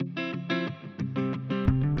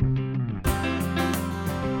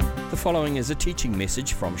following is a teaching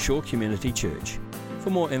message from Shore Community Church. For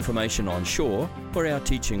more information on Shore or our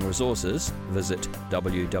teaching resources, visit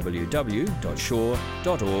www.shore.org.nz.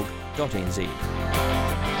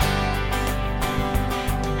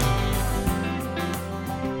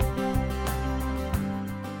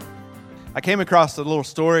 I came across a little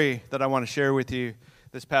story that I want to share with you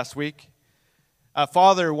this past week. A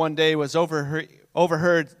father one day was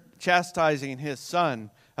overheard chastising his son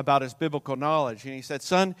about his biblical knowledge. And he said,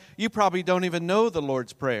 "Son, you probably don't even know the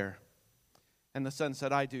Lord's Prayer." And the son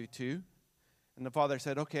said, "I do too." And the father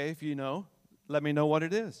said, "Okay, if you know, let me know what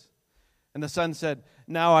it is." And the son said,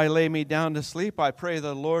 "Now I lay me down to sleep. I pray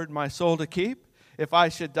the Lord my soul to keep. If I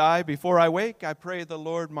should die before I wake, I pray the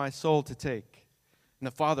Lord my soul to take." And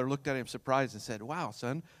the father looked at him surprised and said, "Wow,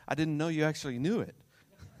 son, I didn't know you actually knew it."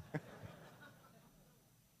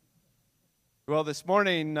 Well, this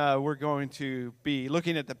morning we're going to be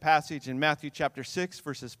looking at the passage in Matthew chapter 6,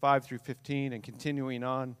 verses 5 through 15, and continuing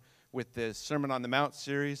on with this Sermon on the Mount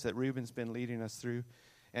series that Ruben's been leading us through.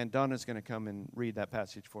 And Donna's going to come and read that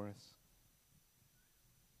passage for us.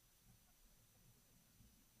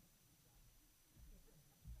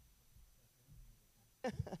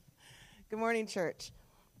 Good morning, church.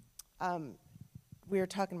 We were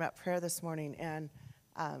talking about prayer this morning, and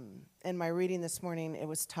in my reading this morning, it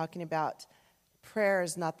was talking about prayer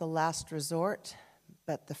is not the last resort,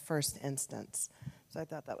 but the first instance. So I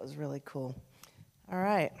thought that was really cool. All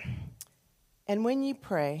right. "And when you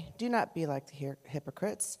pray, do not be like the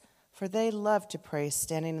hypocrites, for they love to pray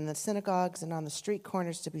standing in the synagogues and on the street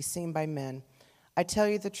corners to be seen by men. I tell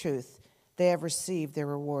you the truth, they have received their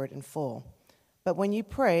reward in full. But when you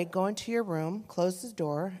pray, go into your room, close the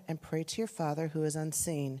door, and pray to your Father who is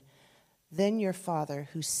unseen. Then your Father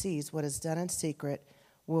who sees what is done in secret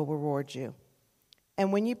will reward you.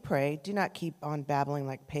 And when you pray, do not keep on babbling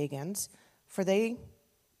like pagans, for they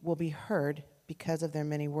will be heard because of their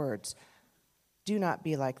many words. Do not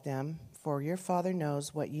be like them, for your Father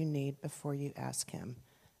knows what you need before you ask him.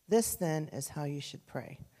 This then is how you should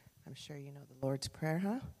pray." I'm sure you know the Lord's Prayer,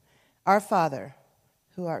 huh? "Our Father,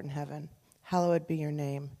 who art in heaven, hallowed be your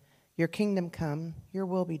name. Your kingdom come, your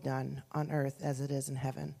will be done on earth as it is in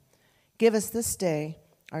heaven. Give us this day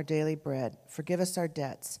our daily bread. Forgive us our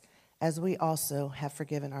debts, as we also have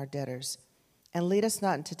forgiven our debtors. And lead us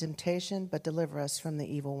not into temptation, but deliver us from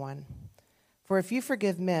the evil one. For if you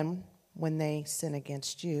forgive men when they sin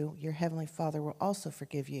against you, your heavenly Father will also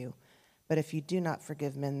forgive you. But if you do not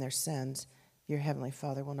forgive men their sins, your heavenly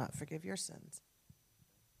Father will not forgive your sins."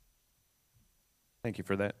 Thank you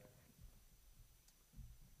for that.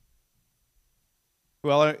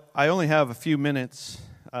 Well, I only have a few minutes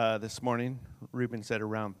this morning. Ruben said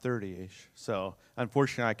around 30-ish. So,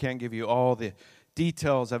 unfortunately, I can't give you all the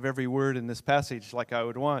details of every word in this passage like I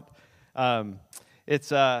would want.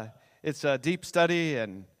 It's a deep study,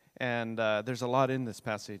 and there's a lot in this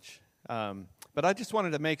passage. But I just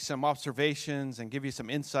wanted to make some observations and give you some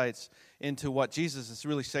insights into what Jesus is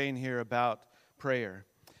really saying here about prayer.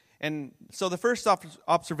 And so the first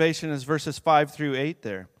observation is verses 5 through 8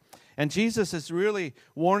 there. And Jesus is really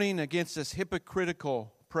warning against this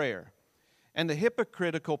hypocritical prayer. And the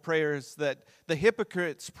hypocritical prayer is that the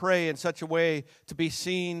hypocrites pray in such a way to be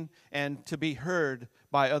seen and to be heard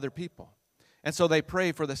by other people. And so they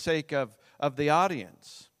pray for the sake of the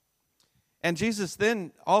audience. And Jesus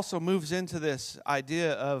then also moves into this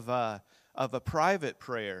idea of a private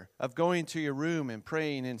prayer, of going to your room and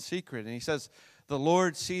praying in secret. And he says, the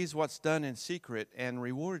Lord sees what's done in secret and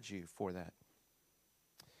rewards you for that.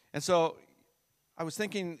 And so I was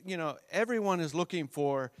thinking, everyone is looking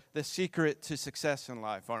for the secret to success in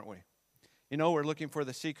life, aren't we? We're looking for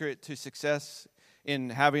the secret to success in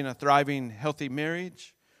having a thriving, healthy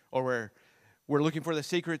marriage, or we're looking for the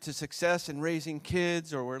secret to success in raising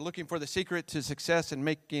kids, or we're looking for the secret to success in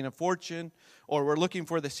making a fortune, or we're looking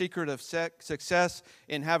for the secret of success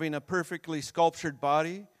in having a perfectly sculptured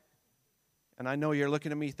body. And I know you're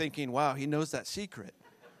looking at me thinking, wow, he knows that secret.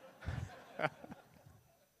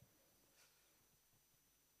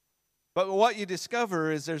 But what you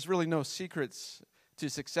discover is there's really no secrets to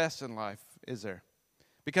success in life, is there?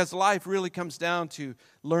 Because life really comes down to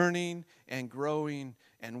learning and growing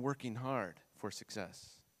and working hard for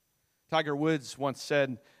success. Tiger Woods once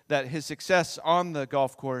said that his success on the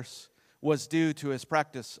golf course was due to his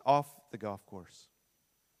practice off the golf course.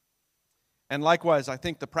 And likewise, I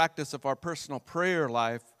think the practice of our personal prayer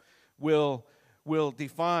life will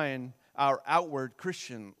define our outward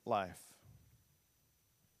Christian life.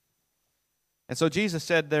 And so Jesus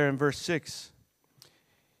said there in verse 6,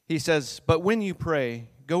 he says, "But when you pray,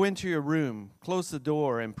 go into your room, close the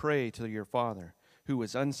door, and pray to your Father who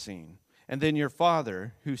is unseen. And then your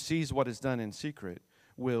Father, who sees what is done in secret,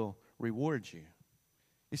 will reward you.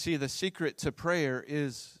 You see, the secret to prayer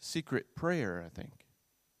is secret prayer, I think.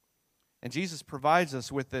 And Jesus provides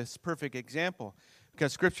us with this perfect example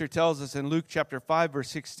because Scripture tells us in Luke chapter 5, verse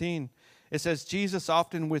 16, it says, Jesus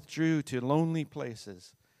often withdrew to lonely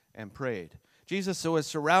places and prayed. Jesus was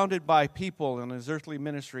surrounded by people in his earthly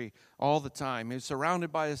ministry all the time. He was surrounded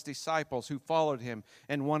by his disciples who followed him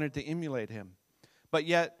and wanted to emulate him. But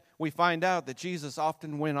yet, we find out that Jesus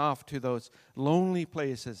often went off to those lonely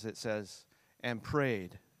places, it says, and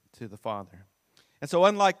prayed to the Father. And so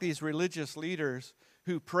unlike these religious leaders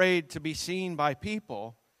who prayed to be seen by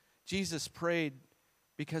people, Jesus prayed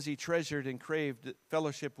because he treasured and craved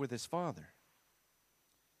fellowship with his Father.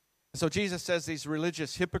 So Jesus says these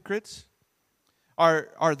religious hypocrites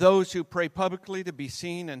are those who pray publicly to be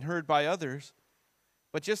seen and heard by others.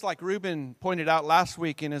 But just like Reuben pointed out last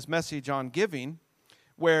week in his message on giving,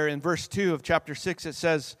 where in verse 2 of chapter 6 it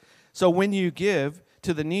says, so when you give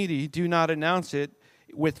to the needy, do not announce it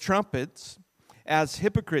with trumpets, as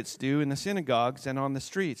hypocrites do in the synagogues and on the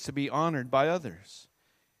streets, to be honored by others.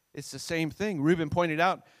 It's the same thing. Reuben pointed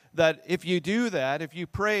out that if you do that, if you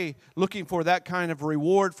pray looking for that kind of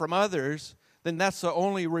reward from others, then that's the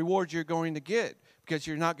only reward you're going to get, because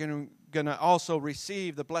you're not going to also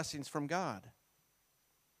receive the blessings from God.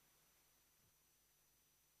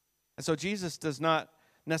 And so Jesus does not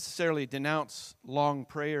necessarily denounce long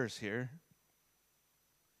prayers here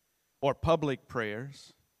or public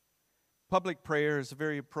prayers. Public prayer is a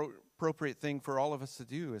very appropriate thing for all of us to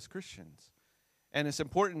do as Christians. And it's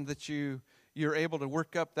important that you're able to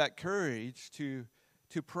work up that courage to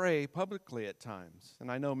pray publicly at times.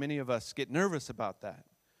 And I know many of us get nervous about that.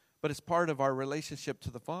 But it's part of our relationship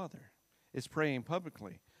to the Father, is praying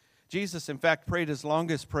publicly. Jesus, in fact, prayed his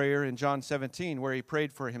longest prayer in John 17, where he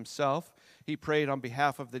prayed for himself, he prayed on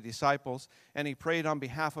behalf of the disciples, and he prayed on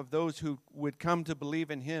behalf of those who would come to believe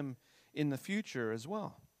in him in the future as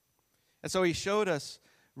well. And so he showed us,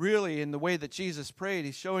 really, in the way that Jesus prayed,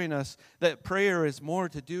 he's showing us that prayer is more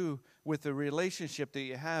to do with the relationship that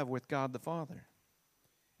you have with God the Father.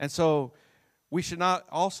 And so we should not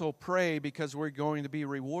also pray because we're going to be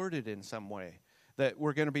rewarded in some way, that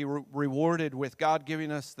we're going to be rewarded with God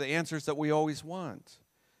giving us the answers that we always want.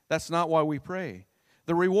 That's not why we pray.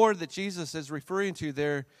 The reward that Jesus is referring to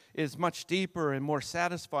there is much deeper and more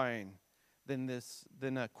satisfying than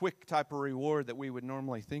a quick type of reward that we would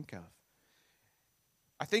normally think of.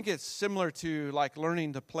 I think it's similar to like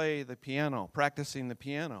learning to play the piano, practicing the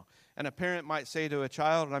piano. And a parent might say to a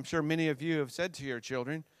child, and I'm sure many of you have said to your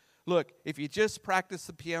children, look, if you just practice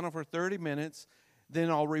the piano for 30 minutes,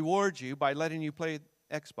 then I'll reward you by letting you play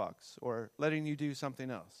Xbox or letting you do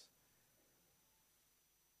something else.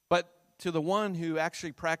 But to the one who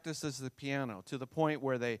actually practices the piano, to the point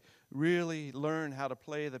where they really learn how to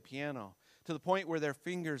play the piano, to the point where their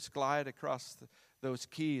fingers glide across those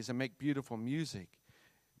keys and make beautiful music,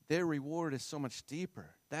 their reward is so much deeper.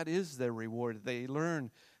 That is their reward. They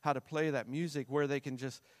learn how to play that music where they can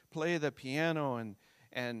just play the piano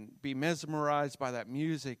and be mesmerized by that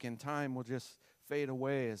music, and time will just fade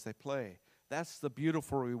away as they play. That's the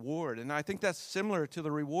beautiful reward. And I think that's similar to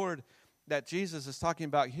the reward that Jesus is talking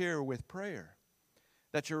about here with prayer.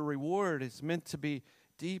 That your reward is meant to be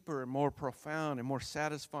deeper and more profound and more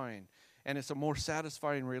satisfying. And it's a more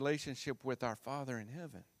satisfying relationship with our Father in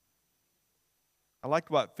heaven. I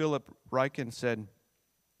liked what Philip Ryken said.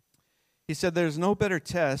 He said, there's no better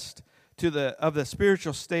test of the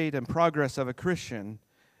spiritual state and progress of a Christian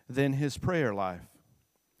than his prayer life.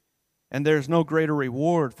 And there's no greater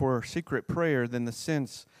reward for secret prayer than the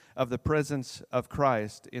sense of the presence of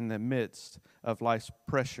Christ in the midst of life's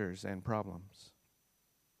pressures and problems.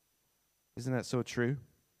 Isn't that so true?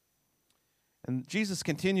 And Jesus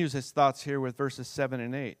continues his thoughts here with verses 7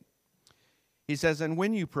 and 8. He says, and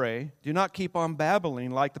when you pray, do not keep on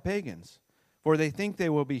babbling like the pagans, for they think they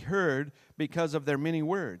will be heard because of their many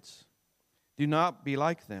words. Do not be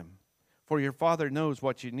like them, for your Father knows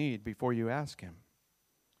what you need before you ask him.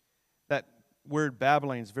 That word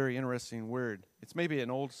babbling is a very interesting word. It's maybe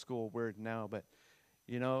an old school word now, but,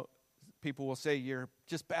 people will say you're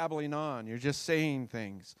just babbling on. You're just saying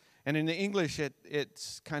things. And in the English,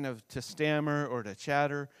 it's kind of to stammer or to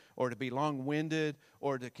chatter or to be long-winded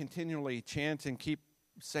or to continually chant and keep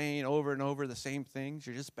saying over and over the same things.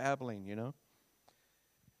 You're just babbling,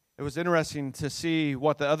 It was interesting to see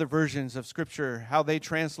what the other versions of Scripture, how they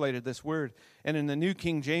translated this word. And in the New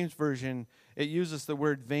King James Version, it uses the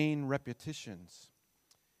word vain repetitions.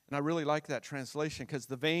 And I really like that translation because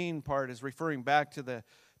the vain part is referring back to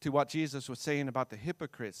to what Jesus was saying about the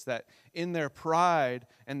hypocrites, that in their pride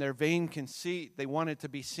and their vain conceit, they wanted to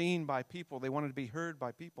be seen by people. They wanted to be heard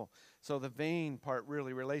by people. So the vain part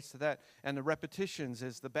really relates to that. And the repetitions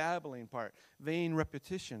is the babbling part. Vain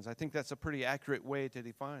repetitions. I think that's a pretty accurate way to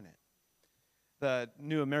define it. The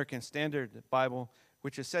New American Standard Bible,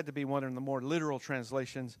 which is said to be one of the more literal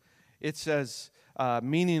translations, it says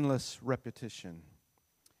meaningless repetition.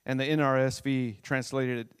 And the NRSV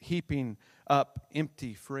translated it heaping up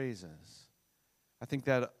empty phrases. I think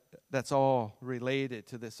that's all related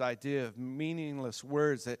to this idea of meaningless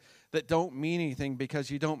words that don't mean anything because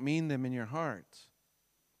you don't mean them in your heart.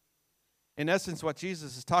 In essence, what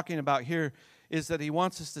Jesus is talking about here is that he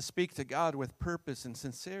wants us to speak to God with purpose and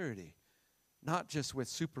sincerity, not just with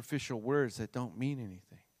superficial words that don't mean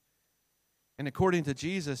anything. And according to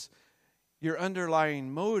Jesus, your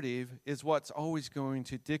underlying motive is what's always going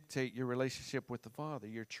to dictate your relationship with the Father,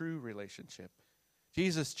 your true relationship.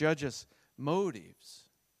 Jesus judges motives.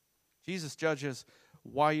 Jesus judges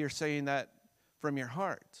why you're saying that from your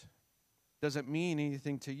heart. Doesn't mean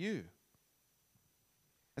anything to you.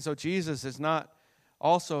 And so Jesus is not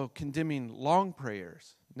also condemning long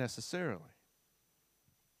prayers necessarily.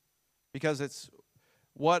 Because it's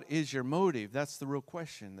what is your motive? That's the real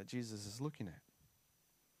question that Jesus is looking at.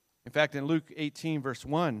 In fact, in Luke 18, verse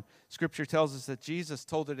 1, Scripture tells us that Jesus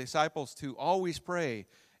told the disciples to always pray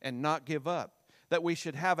and not give up, that we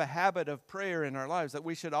should have a habit of prayer in our lives, that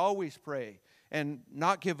we should always pray and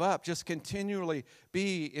not give up, just continually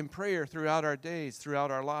be in prayer throughout our days,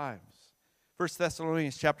 throughout our lives. 1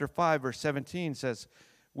 Thessalonians chapter 5, verse 17 says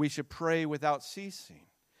we should pray without ceasing,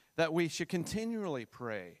 that we should continually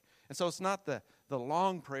pray. And so it's not the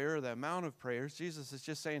long prayer, the amount of prayers. Jesus is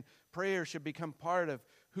just saying prayer should become part of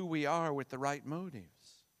who we are with the right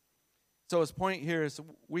motives. So his point here is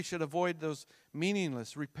we should avoid those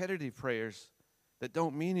meaningless, repetitive prayers that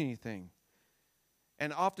don't mean anything.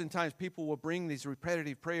 And oftentimes people will bring these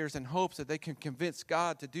repetitive prayers in hopes that they can convince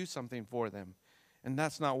God to do something for them. And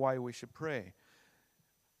that's not why we should pray.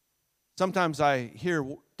 Sometimes I hear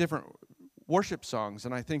different worship songs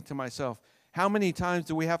and I think to myself, how many times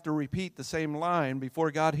do we have to repeat the same line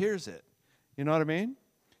before God hears it? You know what I mean?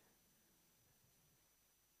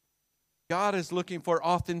 God is looking for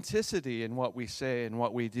authenticity in what we say and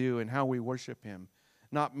what we do and how we worship him,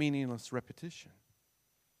 not meaningless repetition.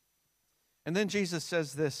 And then Jesus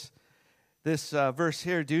says this verse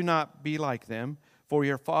here, do not be like them, for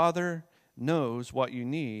your Father knows what you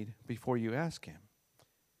need before you ask him.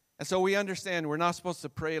 And so we understand we're not supposed to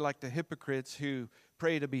pray like the hypocrites who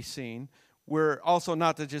pray to be seen. We're also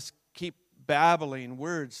not to just keep babbling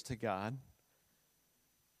words to God.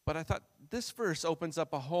 But I thought this verse opens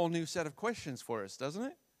up a whole new set of questions for us, doesn't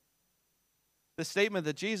it? The statement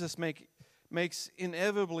that Jesus makes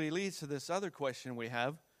inevitably leads to this other question we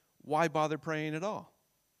have. Why bother praying at all?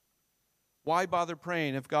 Why bother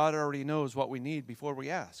praying if God already knows what we need before we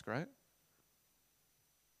ask, right?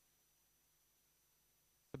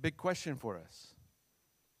 A big question for us.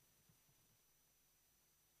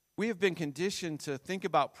 We have been conditioned to think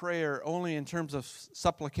about prayer only in terms of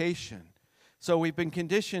supplication. So we've been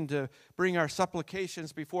conditioned to bring our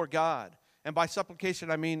supplications before God. And by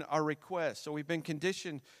supplication, I mean our requests. So we've been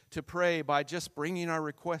conditioned to pray by just bringing our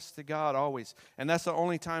requests to God always. And that's the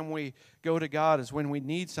only time we go to God is when we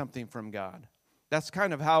need something from God. That's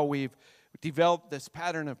kind of how we've developed this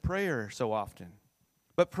pattern of prayer so often.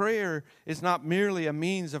 But prayer is not merely a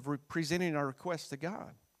means of presenting our requests to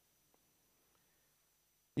God.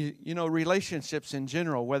 You know, relationships in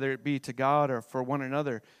general, whether it be to God or for one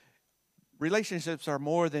another, relationships are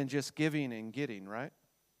more than just giving and getting, right?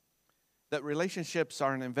 That relationships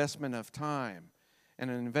are an investment of time and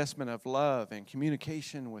an investment of love and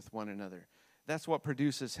communication with one another. That's what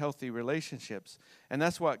produces healthy relationships. And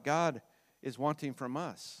that's what God is wanting from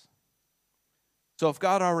us. So if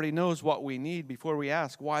God already knows what we need before we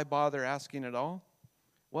ask, why bother asking at all?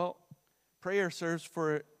 Well, prayer serves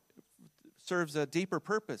a deeper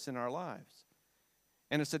purpose in our lives.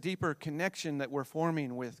 And it's a deeper connection that we're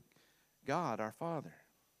forming with God, our Father.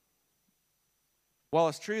 While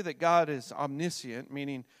it's true that God is omniscient,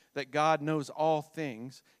 meaning that God knows all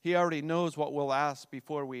things, he already knows what we'll ask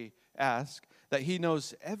before we ask, that he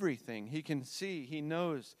knows everything. He can see, he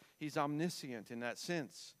knows, he's omniscient in that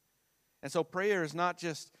sense. And so prayer is not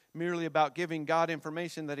just merely about giving God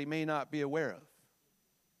information that he may not be aware of.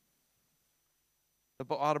 The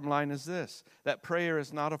bottom line is this, that prayer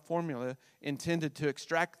is not a formula intended to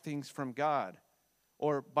extract things from God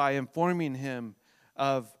or by informing him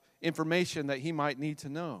of information that he might need to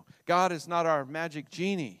know. God is not our magic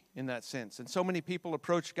genie in that sense. And so many people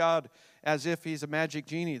approach God as if he's a magic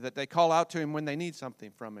genie, that they call out to him when they need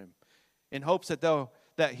something from him, in hopes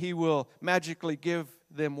that he will magically give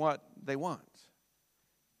them what they want.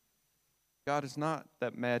 God is not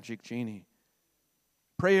that magic genie.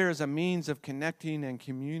 Prayer is a means of connecting and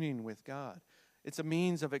communing with God. It's a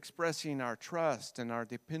means of expressing our trust and our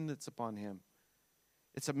dependence upon him.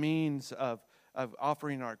 It's a means of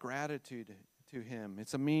offering our gratitude to him.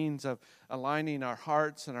 It's a means of aligning our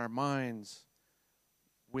hearts and our minds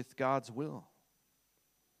with God's will.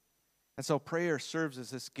 And so prayer serves as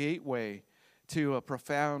this gateway to a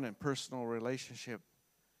profound and personal relationship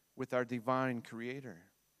with our divine Creator.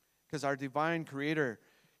 Because our divine Creator,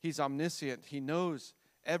 he's omniscient. He knows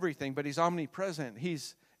everything, but he's omnipresent.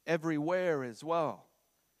 He's everywhere as well.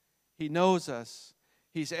 He knows us.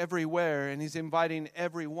 He's everywhere, and he's inviting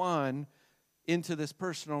everyone into this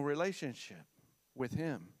personal relationship with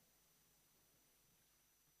him.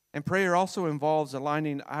 And prayer also involves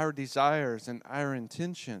aligning our desires and our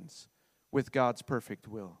intentions with God's perfect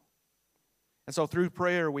will. And so through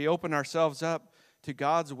prayer, we open ourselves up to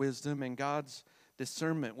God's wisdom and God's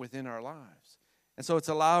discernment within our lives. And so it's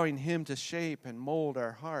allowing him to shape and mold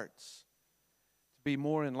our hearts to be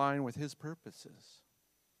more in line with his purposes.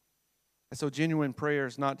 And so genuine prayer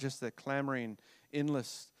is not just a clamoring,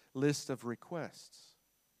 endless list of requests.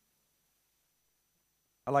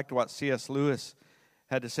 I liked what C.S. Lewis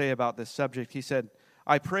had to say about this subject. He said,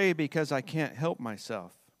 "I pray because I can't help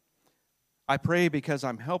myself. I pray because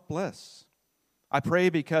I'm helpless. I pray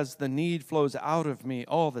because the need flows out of me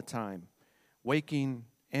all the time, waking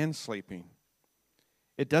and sleeping.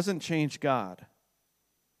 It doesn't change God.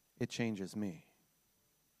 It changes me."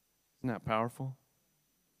 Isn't that powerful?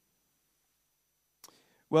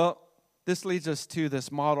 Well, this leads us to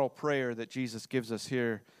this model prayer that Jesus gives us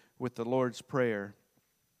here with the Lord's Prayer.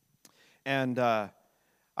 And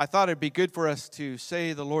I thought it'd be good for us to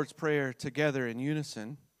say the Lord's Prayer together in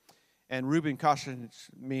unison. And Ruben cautioned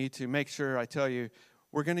me to make sure I tell you,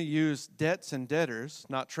 we're going to use debts and debtors,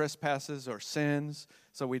 not trespasses or sins,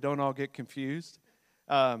 so we don't all get confused.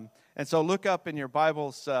 And so look up in your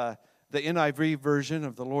Bibles the NIV version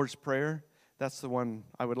of the Lord's Prayer. That's the one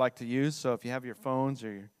I would like to use. So if you have your phones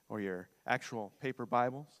or your actual paper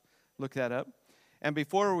Bibles, look that up. And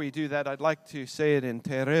before we do that, I'd like to say it in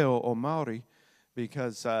Te Reo o Maori,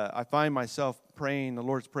 because I find myself praying the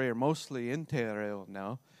Lord's Prayer mostly in Te Reo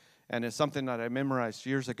now. And it's something that I memorized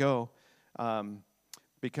years ago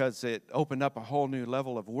because it opened up a whole new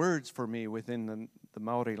level of words for me within the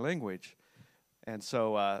Maori language. And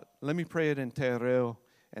so let me pray it in Te Reo,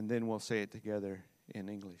 and then we'll say it together in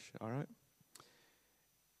English. All right?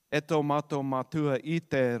 Eto mato matua I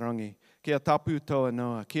te rangi, kia tapu toa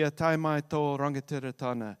noa, kia tai mai tō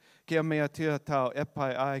rangatiratana, kia mea tia tau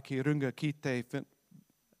epai ai ki runga ki te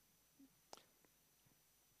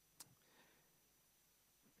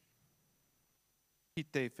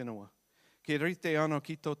whenua. Ki rite ano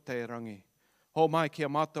ki tō te rangi. Ho mai kia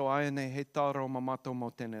mato aene he taro ma mato mo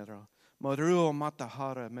tenera. Ma ruo mata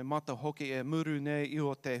hara, me mato hoki e muru ne I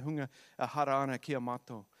o te hunga a hara ana kia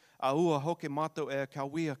mato. A ua hoki mato e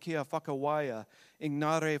kawia kia whakawaia,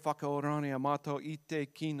 ingnare whakaorania mato I te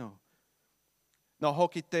kino. Nā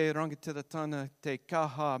hoki te rangatiratana te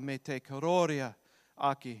kaha me te karoria,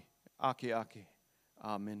 aki.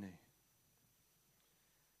 Amen.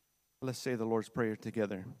 Let's say the Lord's Prayer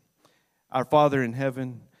together. Our Father in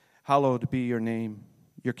heaven, hallowed be your name.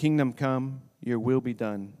 Your kingdom come, your will be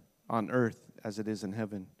done, on earth as it is in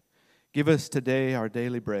heaven. Give us today our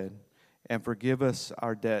daily bread, and forgive us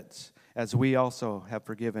our debts, as we also have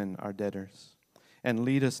forgiven our debtors. And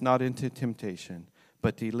lead us not into temptation,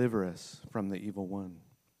 but deliver us from the evil one.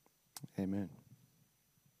 Amen.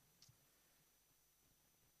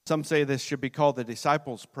 Some say this should be called the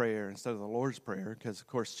disciples' prayer instead of the Lord's Prayer, because, of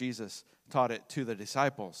course, Jesus taught it to the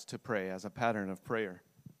disciples to pray as a pattern of prayer.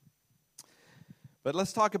 But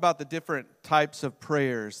let's talk about the different types of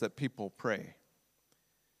prayers that people pray.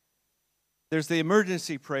 There's the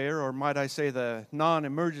emergency prayer, or might I say the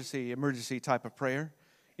emergency type of prayer.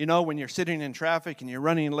 You know, when you're sitting in traffic and you're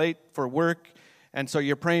running late for work, and so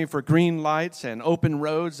you're praying for green lights and open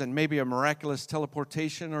roads and maybe a miraculous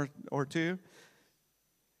teleportation or two.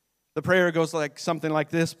 The prayer goes like something like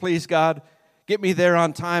this: please, God, get me there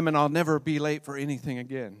on time and I'll never be late for anything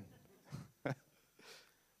again.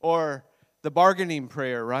 Or the bargaining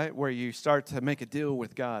prayer, right, where you start to make a deal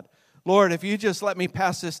with God. Lord, if you just let me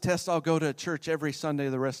pass this test, I'll go to church every Sunday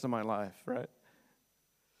the rest of my life, right?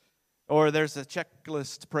 Or there's a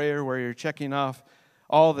checklist prayer where you're checking off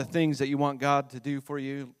all the things that you want God to do for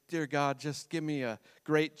you. Dear God, just give me a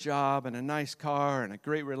great job and a nice car and a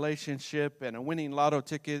great relationship and a winning lotto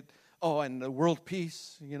ticket. Oh, and the world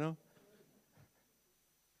peace, you know.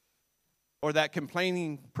 Or that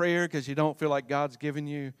complaining prayer because you don't feel like God's giving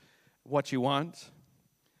you what you want.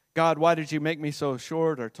 God, why did you make me so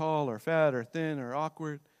short or tall or fat or thin or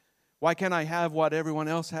awkward? Why can't I have what everyone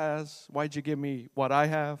else has? Why'd you give me what I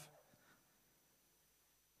have?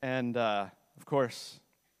 And, of course,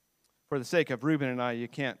 for the sake of Reuben and I, you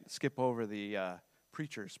can't skip over the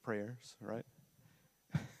preacher's prayers, right?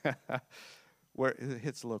 Where it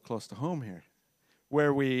hits a little close to home here.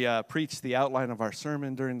 Where we preach the outline of our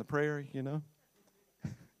sermon during the prayer, you know.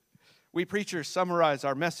 We preachers summarize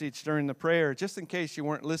our message during the prayer, just in case you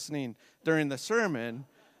weren't listening during the sermon,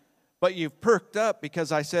 but you've perked up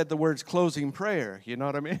because I said the words closing prayer, you know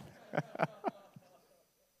what I mean?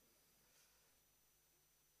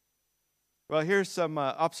 Well, here's some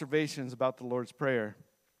observations about the Lord's Prayer.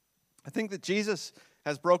 I think that Jesus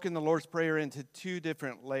has broken the Lord's Prayer into two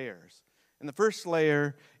different layers. And the first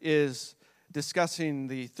layer is discussing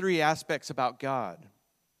the three aspects about God.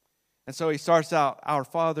 And so he starts out, our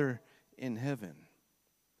Father in heaven.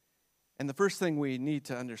 And the first thing we need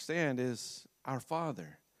to understand is our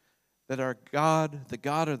Father. That our God, the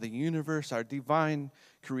God of the universe, our divine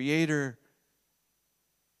creator,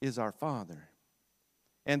 is our Father.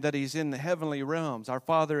 And that he's in the heavenly realms, our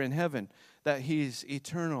Father in heaven, that he's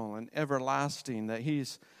eternal and everlasting, that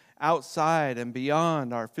he's outside and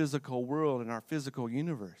beyond our physical world and our physical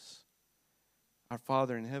universe. Our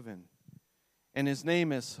Father in heaven. And his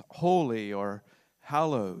name is holy or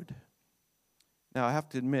hallowed. Now, I have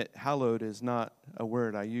to admit, hallowed is not a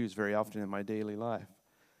word I use very often in my daily life.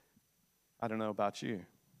 I don't know about you.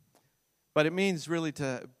 But it means really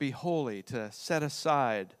to be holy, to set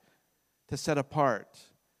aside, to set apart.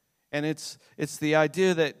 And it's the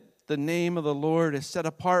idea that the name of the Lord is set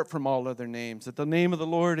apart from all other names, that the name of the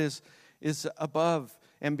Lord is above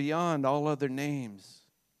and beyond all other names.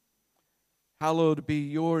 Hallowed be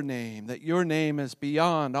your name, that your name is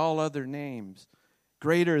beyond all other names,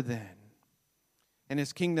 greater than. And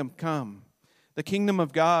his kingdom come. The kingdom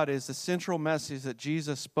of God is the central message that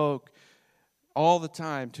Jesus spoke all the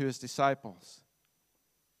time to his disciples.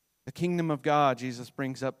 The kingdom of God, Jesus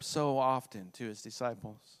brings up so often to his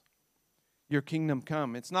disciples. Your kingdom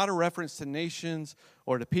come. It's not a reference to nations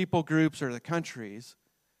or to people groups or the countries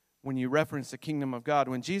when you reference the kingdom of God.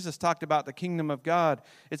 When Jesus talked about the kingdom of God,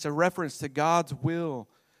 it's a reference to God's will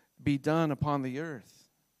be done upon the earth.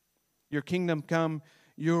 Your kingdom come,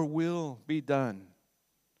 your will be done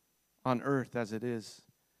on earth as it is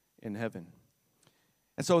in heaven.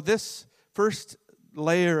 And so this first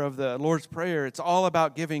layer of the Lord's Prayer, it's all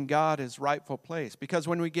about giving God his rightful place. Because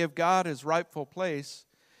when we give God his rightful place,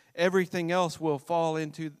 everything else will fall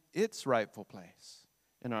into its rightful place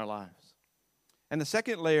in our lives. And the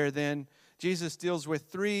second layer then, Jesus deals with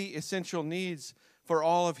three essential needs for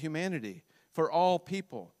all of humanity, for all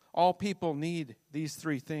people. All people need these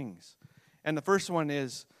three things. And the first one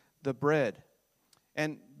is the bread.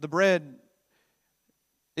 And the bread,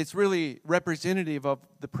 it's really representative of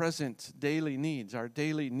the present daily needs, our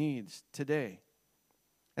daily needs today.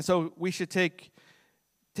 And so we should take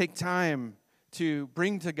time to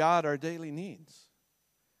bring to God our daily needs.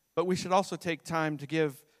 But we should also take time to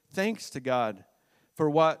give thanks to God for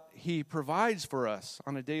what he provides for us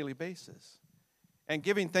on a daily basis. And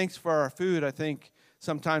giving thanks for our food, I think,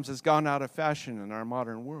 sometimes has gone out of fashion in our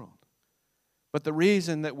modern world. But the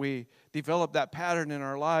reason that we develop that pattern in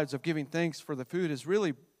our lives of giving thanks for the food is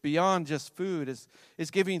really beyond just food,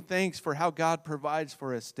 is giving thanks for how God provides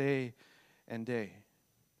for us day and day.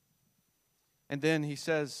 And then he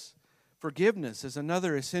says, forgiveness is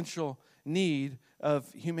another essential need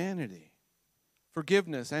of humanity.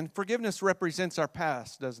 Forgiveness. And forgiveness represents our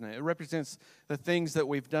past, doesn't it? It represents the things that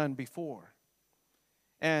we've done before.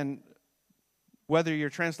 And whether your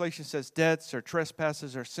translation says debts or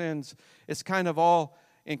trespasses or sins, it's kind of all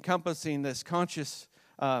encompassing this conscious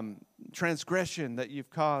transgression that you've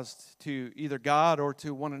caused to either God or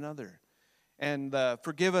to one another. And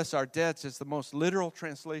forgive us our debts is the most literal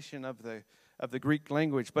translation of the Greek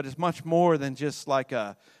language, but it's much more than just like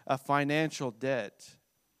a financial debt.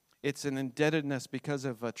 It's an indebtedness because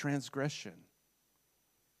of a transgression.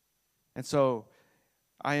 And so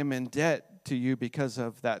I am in debt to you because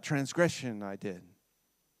of that transgression I did.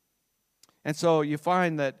 And so you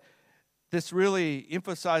find that this really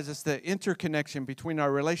emphasizes the interconnection between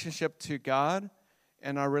our relationship to God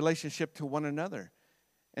and our relationship to one another.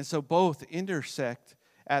 And so both intersect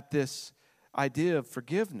at this idea of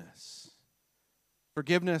forgiveness.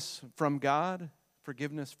 Forgiveness from God,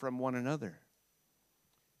 forgiveness from one another.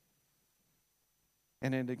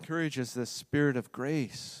 And it encourages this spirit of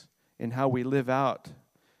grace in how we live out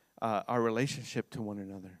our relationship to one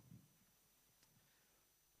another.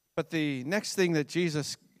 But the next thing that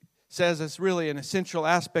Jesus says is really an essential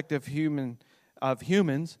aspect of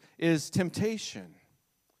humans is temptation.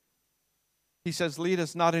 He says, lead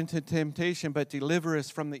us not into temptation, but deliver us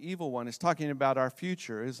from the evil one. It's talking about our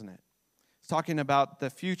future, isn't it? It's talking about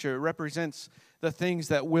the future. It represents the things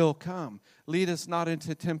that will come. Lead us not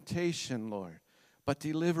into temptation, Lord, but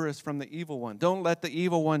deliver us from the evil one. Don't let the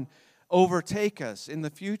evil one overtake us in the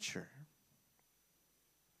future.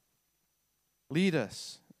 Lead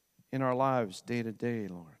us in our lives day to day,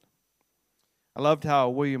 Lord. I loved how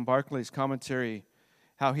William Barclay's commentary,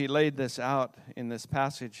 how he laid this out in this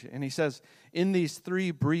passage. And he says, in these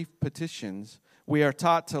three brief petitions, we are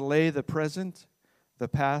taught to lay the present, the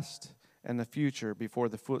past, and the future before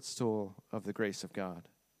the footstool of the grace of God.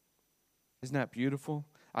 Isn't that beautiful?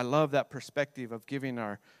 I love that perspective of giving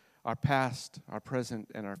our past, our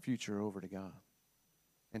present, and our future over to God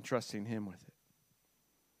and trusting Him with it.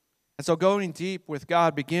 And so going deep with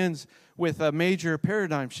God begins with a major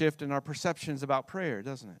paradigm shift in our perceptions about prayer,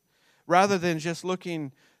 doesn't it? Rather than just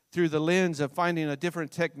looking through the lens of finding a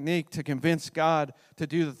different technique to convince God to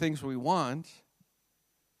do the things we want,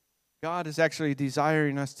 God is actually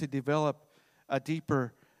desiring us to develop a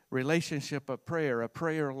deeper relationship of prayer, a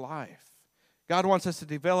prayer life. God wants us to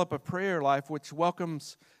develop a prayer life which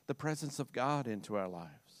welcomes the presence of God into our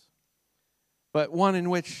lives, but one in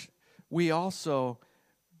which we also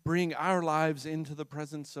bring our lives into the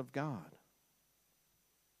presence of God.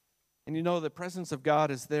 And you know, the presence of God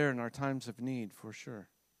is there in our times of need, for sure.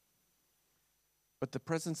 But the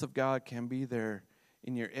presence of God can be there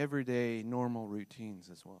in your everyday, normal routines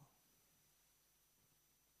as well.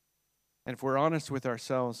 And if we're honest with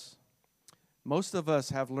ourselves, most of us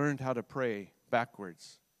have learned how to pray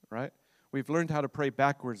backwards, right? We've learned how to pray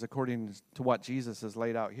backwards according to what Jesus has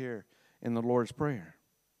laid out here in the Lord's Prayer.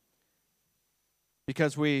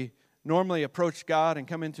 Because we normally approach God and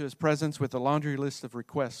come into His presence with a laundry list of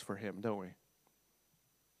requests for Him, don't we?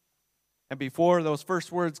 And before those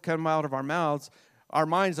first words come out of our mouths, our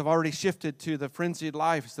minds have already shifted to the frenzied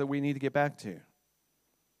lives that we need to get back to.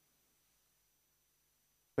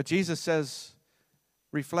 But Jesus says,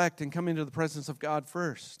 reflect and come into the presence of God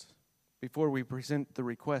first before we present the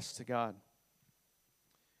request to God.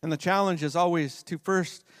 And the challenge is always to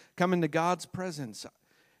first come into God's presence,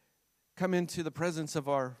 come into the presence of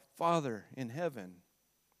our Father in heaven,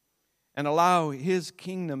 and allow His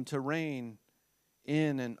kingdom to reign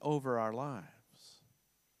in and over our lives,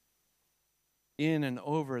 in and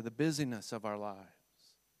over the busyness of our lives.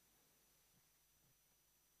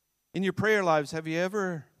 In your prayer lives, have you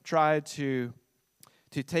ever tried to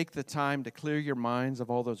take the time to clear your minds of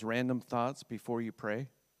all those random thoughts before you pray?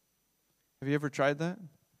 Have you ever tried that?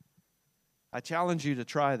 I challenge you to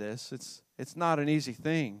try this. It's not an easy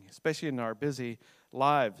thing, especially in our busy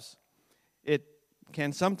lives. It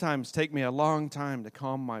can sometimes take me a long time to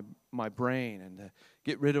calm my brain and to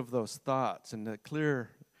get rid of those thoughts and to clear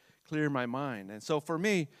my mind. And so for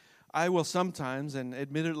me, I will sometimes, and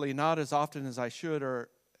admittedly not as often as I should or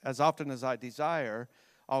as often as I desire,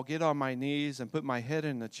 I'll get on my knees and put my head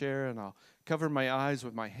in the chair and I'll cover my eyes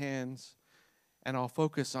with my hands and I'll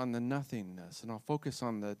focus on the nothingness and I'll focus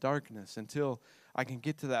on the darkness until I can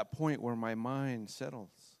get to that point where my mind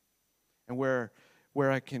settles and where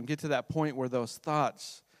I can get to that point where those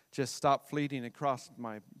thoughts just stop fleeting across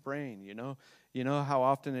my brain, you know? You know how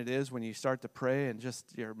often it is when you start to pray and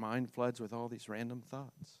just your mind floods with all these random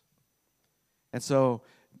thoughts. And so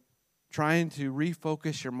trying to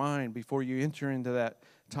refocus your mind before you enter into that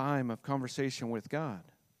time of conversation with God.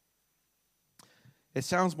 It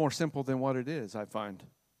sounds more simple than what it is, I find.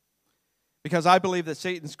 Because I believe that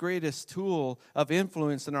Satan's greatest tool of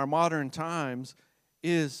influence in our modern times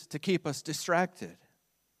is to keep us distracted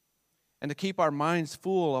and to keep our minds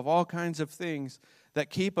full of all kinds of things that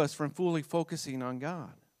keep us from fully focusing on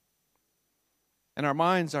God. And our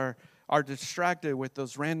minds are distracted with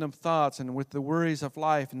those random thoughts and with the worries of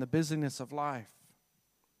life and the busyness of life.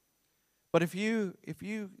 But if you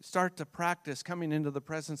start to practice coming into the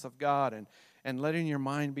presence of God and letting your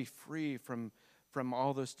mind be free from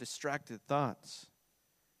all those distracted thoughts,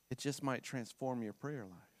 it just might transform your prayer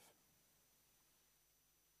life.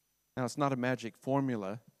 Now, it's not a magic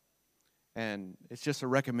formula, and it's just a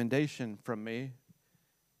recommendation from me.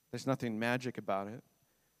 There's nothing magic about it.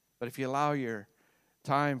 But if you allow your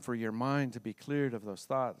time for your mind to be cleared of those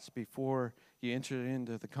thoughts before you enter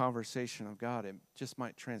into the conversation of God, it just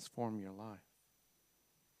might transform your life.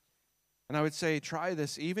 And I would say try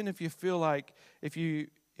this even if you feel like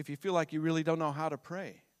you really don't know how to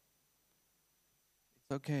pray.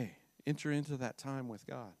 It's okay. Enter into that time with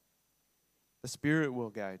God. The Spirit will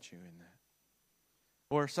guide you in that.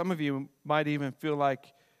 Or some of you might even feel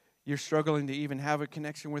like you're struggling to even have a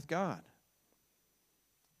connection with God.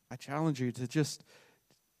 I challenge you to just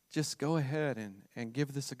go ahead and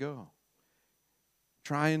give this a go.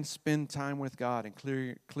 Try and spend time with God and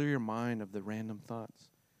clear your mind of the random thoughts.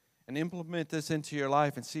 And implement this into your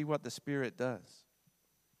life and see what the Spirit does.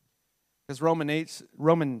 Because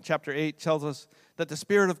Romans chapter 8 tells us that the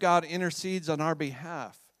Spirit of God intercedes on our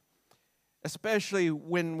behalf. Especially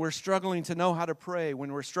when we're struggling to know how to pray,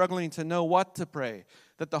 when we're struggling to know what to pray,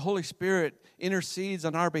 that the Holy Spirit intercedes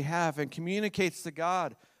on our behalf and communicates to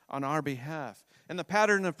God on our behalf. And the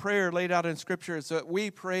pattern of prayer laid out in Scripture is that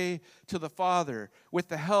we pray to the Father with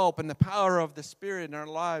the help and the power of the Spirit in our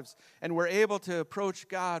lives. And we're able to approach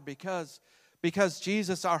God because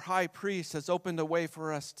Jesus, our high priest, has opened a way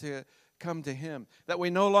for us to come to Him. That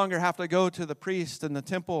we no longer have to go to the priest in the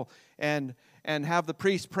temple and have the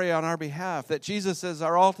priest pray on our behalf. That Jesus is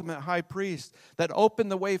our ultimate high priest that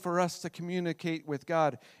opened the way for us to communicate with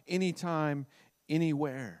God anytime,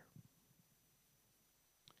 anywhere.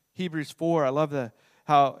 Hebrews 4, I love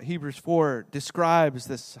how Hebrews 4 describes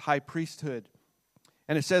this high priesthood.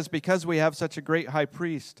 And it says, because we have such a great high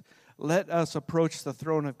priest, let us approach the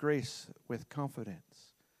throne of grace with confidence.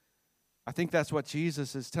 I think that's what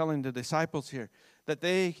Jesus is telling the disciples here, that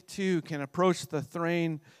they too can approach the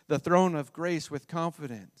throne of grace with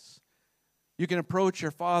confidence. You can approach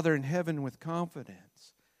your Father in heaven with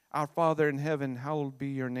confidence. Our Father in heaven, hallowed be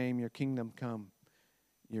your name, your kingdom come,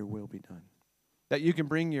 your will be done. That you can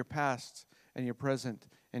bring your past and your present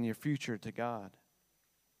and your future to God.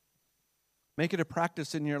 Make it a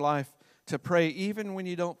practice in your life to pray even when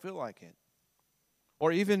you don't feel like it.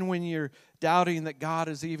 Or even when you're doubting that God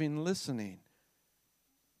is even listening.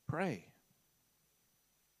 Pray.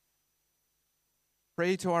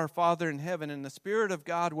 Pray to our Father in heaven, and the Spirit of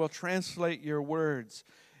God will translate your words.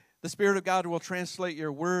 The Spirit of God will translate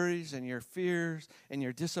your worries and your fears and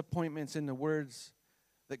your disappointments into words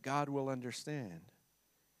that God will understand.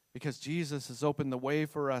 Because Jesus has opened the way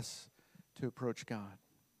for us to approach God.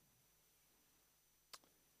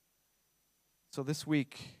 So this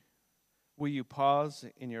week, will you pause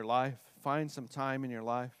in your life, find some time in your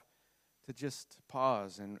life to just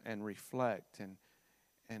pause and reflect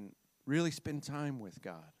and really spend time with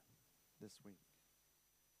God this week?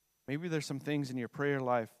 Maybe there's some things in your prayer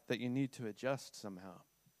life that you need to adjust somehow.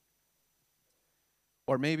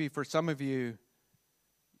 Or maybe for some of you,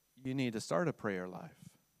 you need to start a prayer life.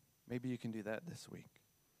 Maybe you can do that this week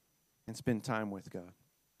and spend time with God.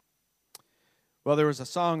 Well, there was a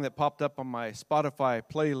song that popped up on my Spotify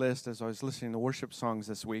playlist as I was listening to worship songs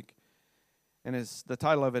this week. And the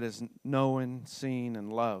title of it is Known, Seen,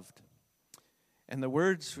 and Loved. And the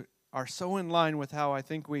words are so in line with how I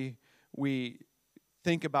think we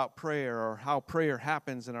think about prayer or how prayer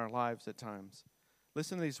happens in our lives at times.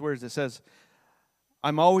 Listen to these words. It says,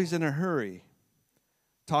 I'm always in a hurry.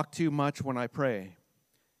 Talk too much when I pray.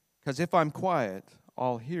 Because if I'm quiet,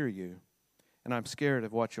 I'll hear you. And I'm scared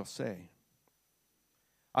of what you'll say.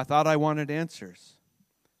 I thought I wanted answers.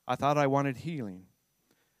 I thought I wanted healing.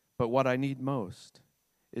 But what I need most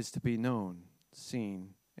is to be known,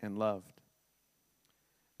 seen, and loved.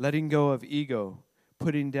 Letting go of ego,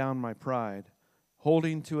 putting down my pride,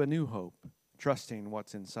 holding to a new hope, trusting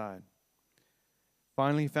what's inside.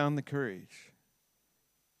 Finally found the courage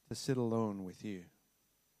to sit alone with you.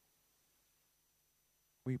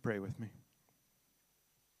 Will you pray with me?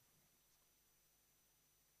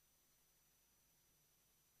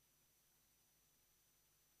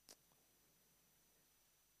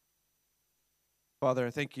 Father,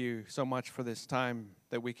 I thank you so much for this time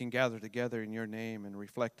that we can gather together in your name and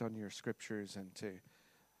reflect on your scriptures and to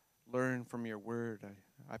learn from your word.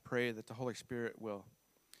 I pray that the Holy Spirit will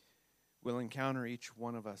encounter each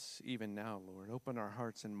one of us even now, Lord. Open our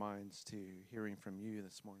hearts and minds to hearing from you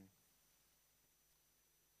this morning.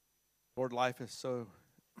 Lord, life is so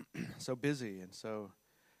busy and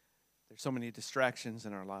there's so many distractions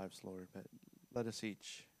in our lives, Lord, but let us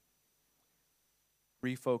each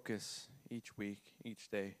refocus each week, each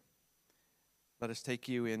day. Let us take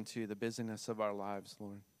you into the busyness of our lives,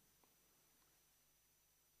 Lord.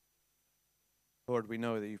 Lord, we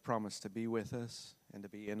know that you've promised to be with us and to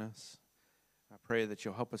be in us. I pray that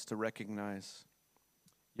you'll help us to recognize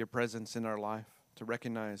your presence in our life, to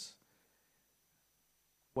recognize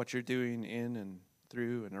what you're doing in and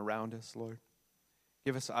through and around us, Lord.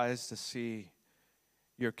 Give us eyes to see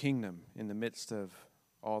your kingdom in the midst of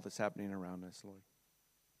all that's happening around us, Lord.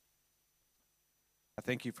 I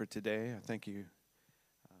thank you for today. I thank you.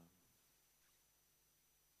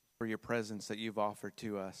 for your presence that you've offered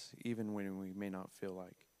to us, even when we may not feel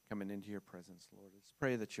like coming into your presence, Lord. Let's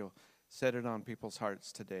pray that you'll set it on people's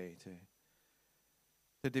hearts today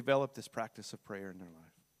to develop this practice of prayer in their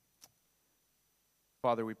life.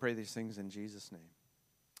 Father, we pray these things in Jesus' name.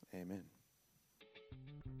 Amen.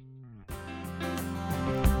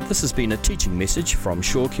 This has been a teaching message from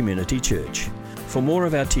Shore Community Church. For more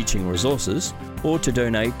of our teaching resources, or to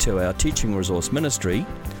donate to our teaching resource ministry,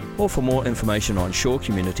 or for more information on Shore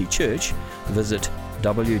Community Church, visit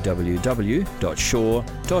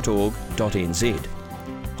www.shore.org.nz.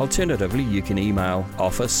 Alternatively, you can email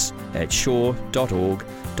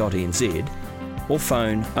office@shore.org.nz or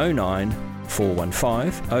phone 09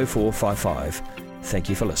 415 0455. Thank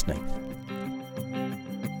you for listening.